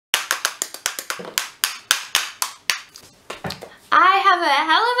I have a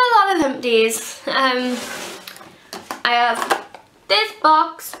hell of a lot of empties. I have this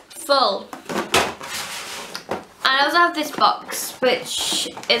box full. And I also have this box, which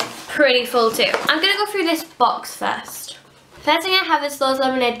is pretty full too. I'm going to go through this box first. First thing I have is those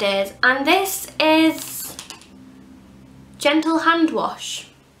lemonade days, and this is gentle hand wash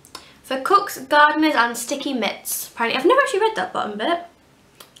for cooks, gardeners and sticky mitts. Apparently, I've never actually read that bottom bit.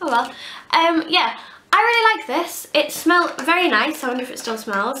 Oh well. Yeah, I really like this. It smells very nice. I wonder if it still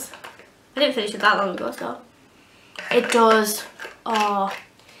smells. I didn't finish it that long ago, so. It does. Oh,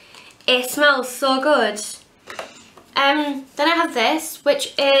 it smells so good. Then I have this,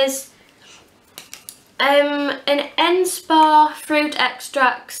 which is an N-Spa Fruit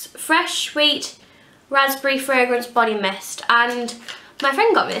Extracts Fresh Sweet Raspberry Fragrance Body Mist, and my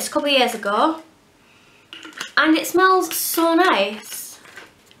friend got me this a couple of years ago and it smells so nice.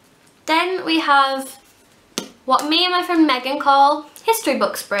 Then we have what me and my friend Megan call history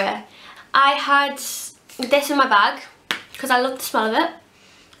book spray. I had this in my bag because I love the smell of it,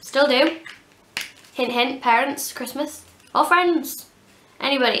 still do. Hint hint, parents, Christmas, or friends,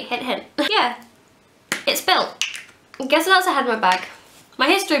 anybody, hint hint. Yeah, it's built. Guess what else I had in my bag? My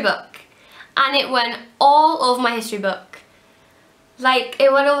history book. And it went all over my history book. Like,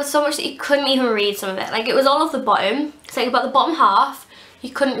 it went over so much that you couldn't even read some of it. Like, it was all off the bottom. So about the bottom half,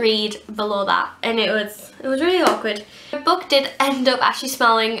 you couldn't read below that. And it was really awkward. My book did end up actually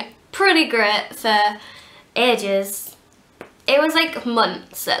smelling pretty great for ages. It was like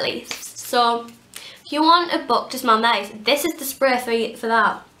months at least. So if you want a book to smell nice, this is the spray for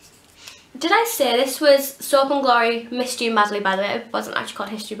that. Did I say this was Soap and Glory Missed You Madly, by the way? It wasn't actually called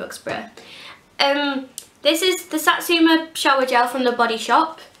history book spray. This is the Satsuma shower gel from the Body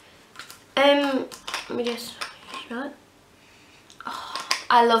Shop. Let me just smell it. Oh,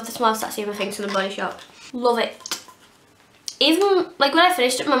 I love the smell of Satsuma things from the Body Shop. Love it. Even like when I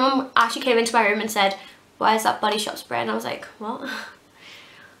finished it, my mum actually came into my room and said, "Why is that Body Shop spray?" And I was like, "What?"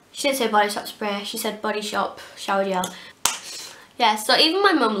 She didn't say Body Shop spray, she said Body Shop shower gel. Yeah, so even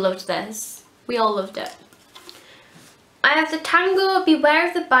my mum loved this. We all loved it. I have the Tango Beware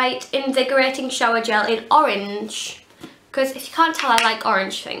of the Bite Invigorating Shower Gel in orange. Because if you can't tell, I like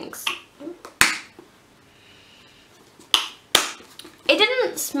orange things. It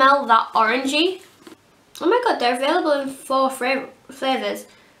didn't smell that orangey. Oh my god, they're available in 4 flavours.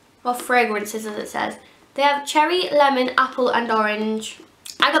 Or fragrances, as it says. They have cherry, lemon, apple and orange.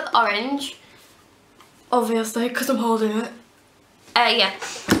 I got the orange. Obviously, because I'm holding it. Yeah.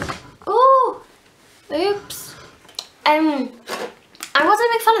 Ooh! Oops. I wasn't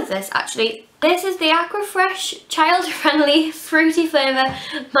a big fan of this actually. This is the Aquafresh child-friendly fruity flavour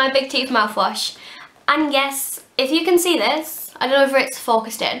My Big Teeth mouthwash. And yes, if you can see this, I don't know if it's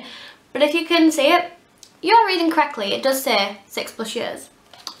focused in, but if you can see it, you are reading correctly. It does say 6+ years.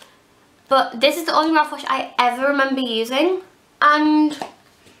 But this is the only mouthwash I ever remember using, and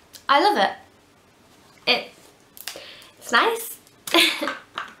I love it. It's nice.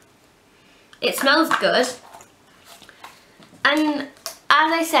 It smells good. And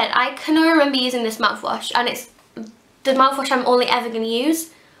as I said, I can remember using this mouthwash, and it's the mouthwash I'm only ever going to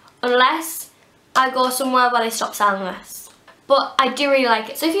use unless I go somewhere where they stop selling this. But I do really like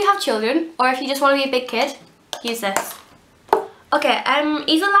it. So if you have children, or if you just want to be a big kid, use this. Okay,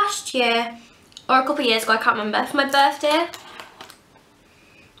 either last year or a couple of years ago, I can't remember, for my birthday,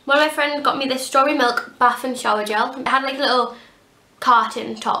 one of my friends got me this strawberry milk bath and shower gel. It had like a little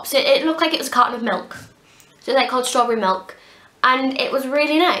carton top, so it looked like it was a carton of milk. So it's like called strawberry milk, and it was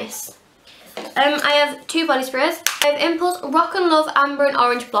really nice. I have 2 body sprays. I have Impulse Rock and Love Amber and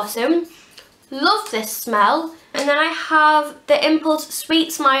Orange Blossom. Love this smell. And then I have the Impulse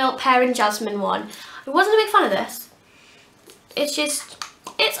Sweet Smile Pear and Jasmine one. I wasn't a big fan of this. It's just,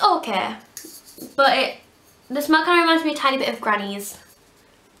 it's okay, but the smell kind of reminds me a tiny bit of Granny's,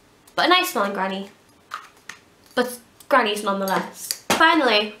 but a nice smelling Granny, but Granny's nonetheless.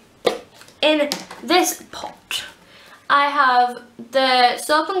 Finally, in this pot, I have the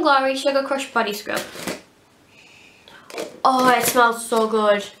Soap and Glory Sugar Crush Body Scrub. Oh, it smells so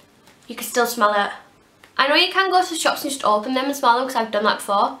good. You can still smell it. I know you can go to shops and just open them and smell them, because I've done that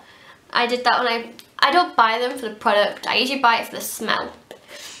before. I did that when I don't buy them for the product, I usually buy it for the smell.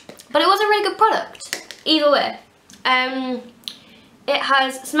 But it was a really good product, either way. It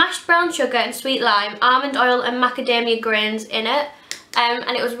has smashed brown sugar and sweet lime, almond oil and macadamia grains in it.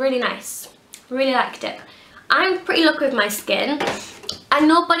 And it was really nice. Really liked it. I'm pretty lucky with my skin. And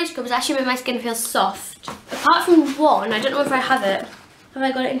no body scrubs actually made my skin feel soft. Apart from one, I don't know if I have it. Have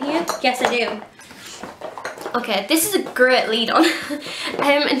I got it in here? Yes, I do. Okay, this is a great lead on.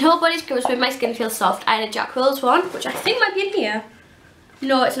 No body scrubs with my skin feels soft. I had a Jack Wills one, which I think might be in here.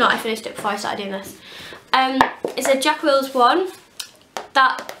 No, it's not. I finished it before I started doing this. It's a Jack Wills one,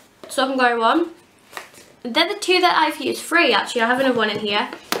 that Soap and Glory one. They're the two that I've used free, actually. I have another one in here.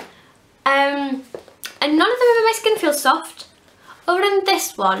 And none of them in my skin feel soft, other than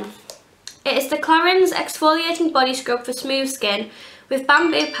this one. It is the Clarins Exfoliating Body Scrub for Smooth Skin with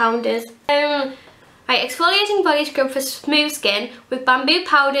Bamboo Powders. Right, exfoliating body scrub for smooth skin with bamboo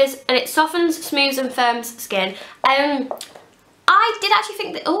powders, and it softens, smooths and firms skin. I did actually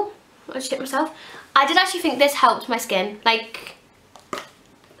think that, oh, I just hit myself. I did actually think this helped my skin, like,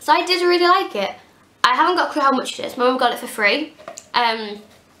 so I did really like it. I haven't got a clue how much it is. My mum got it for free.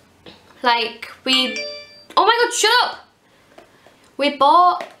 Like, oh my god, shut up! We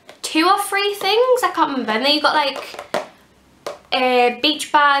bought 2 or 3 things, I can't remember, and then you got like a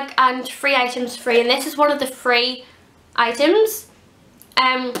beach bag and 3 items free, and this is one of the free items.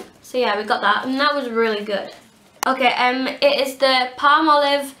 So yeah, we got that, and that was really good. Okay, it is the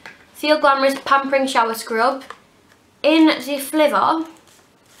Palmolive Feel Glamorous Pampering Shower Scrub in the flavour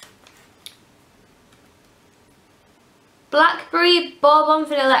Blackberry, Bourbon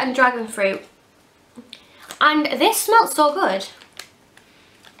Vanilla and Dragon Fruit. And this smells so good.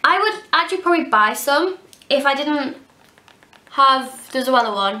 I would actually probably buy some if I didn't have the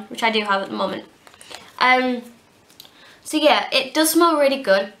Zoella one, which I do have at the moment. So yeah, it does smell really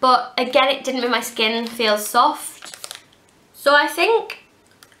good, but again, it didn't make my skin feel soft. So I think,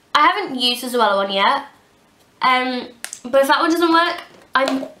 I haven't used the Zoella one yet, but if that one doesn't work,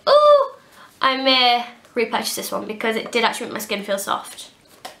 I may repurchase this one because it did actually make my skin feel soft.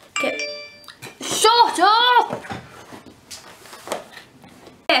 Okay. Shut up!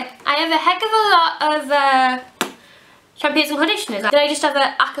 Okay, I have a heck of a lot of shampoos and conditioners. Did I just have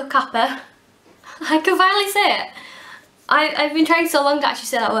a Aka Kappa? I can finally say it. I've been trying so long to actually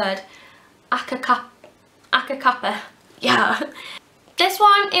say that word. Aka Kappa. Yeah. This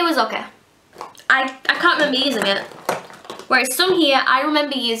one, it was okay. I can't remember using it. Whereas some here, I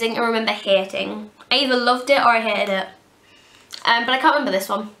remember using and remember hating. I either loved it or I hated it. But I can't remember this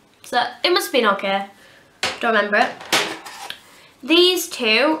one. So it must have been okay. Don't remember it. These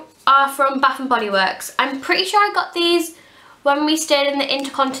two are from Bath & Body Works. I'm pretty sure I got these when we stayed in the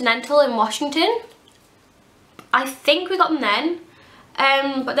Intercontinental in Washington. I think we got them then.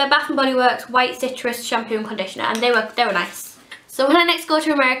 But they're Bath & Body Works White Citrus Shampoo and Conditioner, and they were nice. So when I next go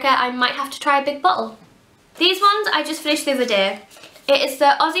to America, I might have to try a big bottle. These ones I just finished the other day. It is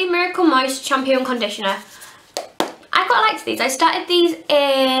the Aussie Miracle Moist Shampoo and Conditioner. I quite liked these. I started these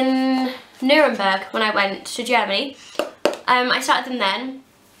in Nuremberg when I went to Germany. I started them then.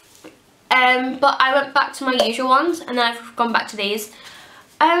 But I went back to my usual ones, and then I've gone back to these.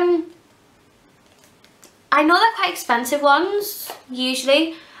 I know they're quite expensive ones,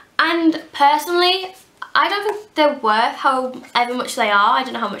 usually, and personally, I don't think they're worth however much they are. I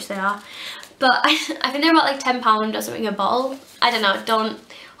don't know how much they are, but I think they're about like £10 or something a bottle. I don't know, don't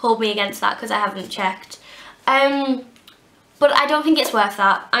hold me against that because I haven't checked. But I don't think it's worth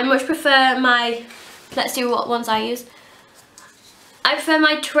that. I much prefer my, let's see what ones I use. I prefer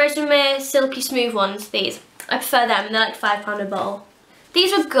my Tresemme Silky Smooth ones, these. I prefer them, they're like £5 a bottle.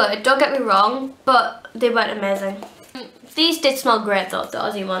 These were good, don't get me wrong, but they weren't amazing. These did smell great though, the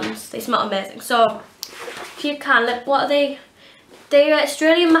Aussie ones. They smell amazing. So, if you can, what are they? They are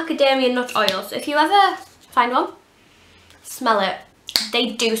Australian macadamia nut oil. So if you ever find one, smell it. They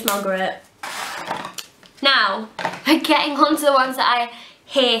do smell great. Now, getting on to the ones that I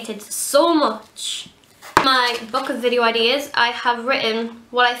hated so much. My book of video ideas, I have written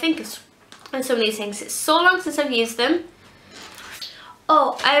what I think is on some of these things. It's so long since I've used them.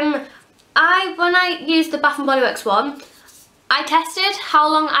 Oh, when I used the Bath & Body Works one, I tested how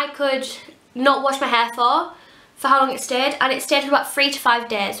long I could not wash my hair for how long it stayed, and it stayed for about 3 to 5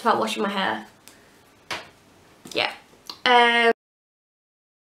 days without washing my hair. Yeah.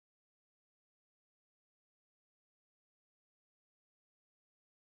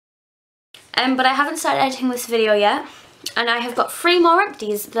 But I haven't started editing this video yet, and I have got 3 more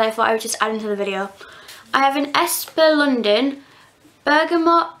empties that I thought I would just add into the video. I have an Esper London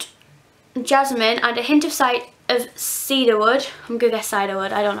bergamot, jasmine, and a hint of cedarwood. I'm gonna guess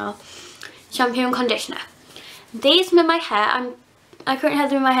ciderwood, I don't know. Shampoo and conditioner. These make my hair. I currently have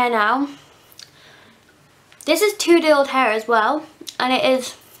them in my hair now. This is 2-day-old hair as well, and it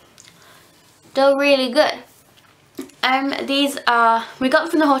is still really good. These are, we got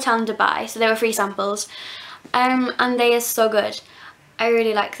them from the hotel in Dubai, so they were free samples, and they are so good. I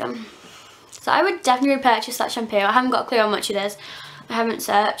really like them. So I would definitely repurchase that shampoo. I haven't got a clue how much it is. I haven't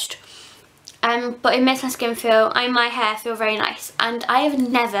searched. but it makes my skin feel and my hair feel very nice. And I have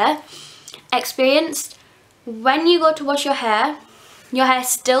never experienced when you go to wash your hair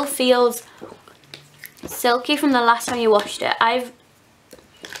still feels silky from the last time you washed it. I've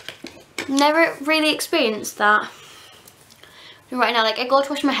never really experienced that. Right now, like, I go to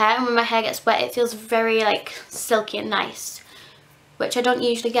wash my hair and when my hair gets wet it feels very like silky and nice, which I don't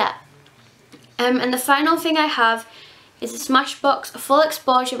usually get. And the final thing I have is a Smashbox Full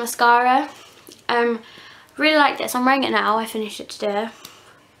Exposure Mascara. Really like this. I'm wearing it now. I finished it today.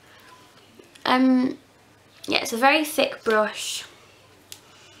 Yeah, it's a very thick brush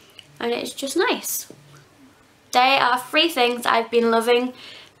and it's just nice. They are 3 things that I've been loving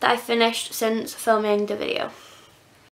that I finished since filming the video.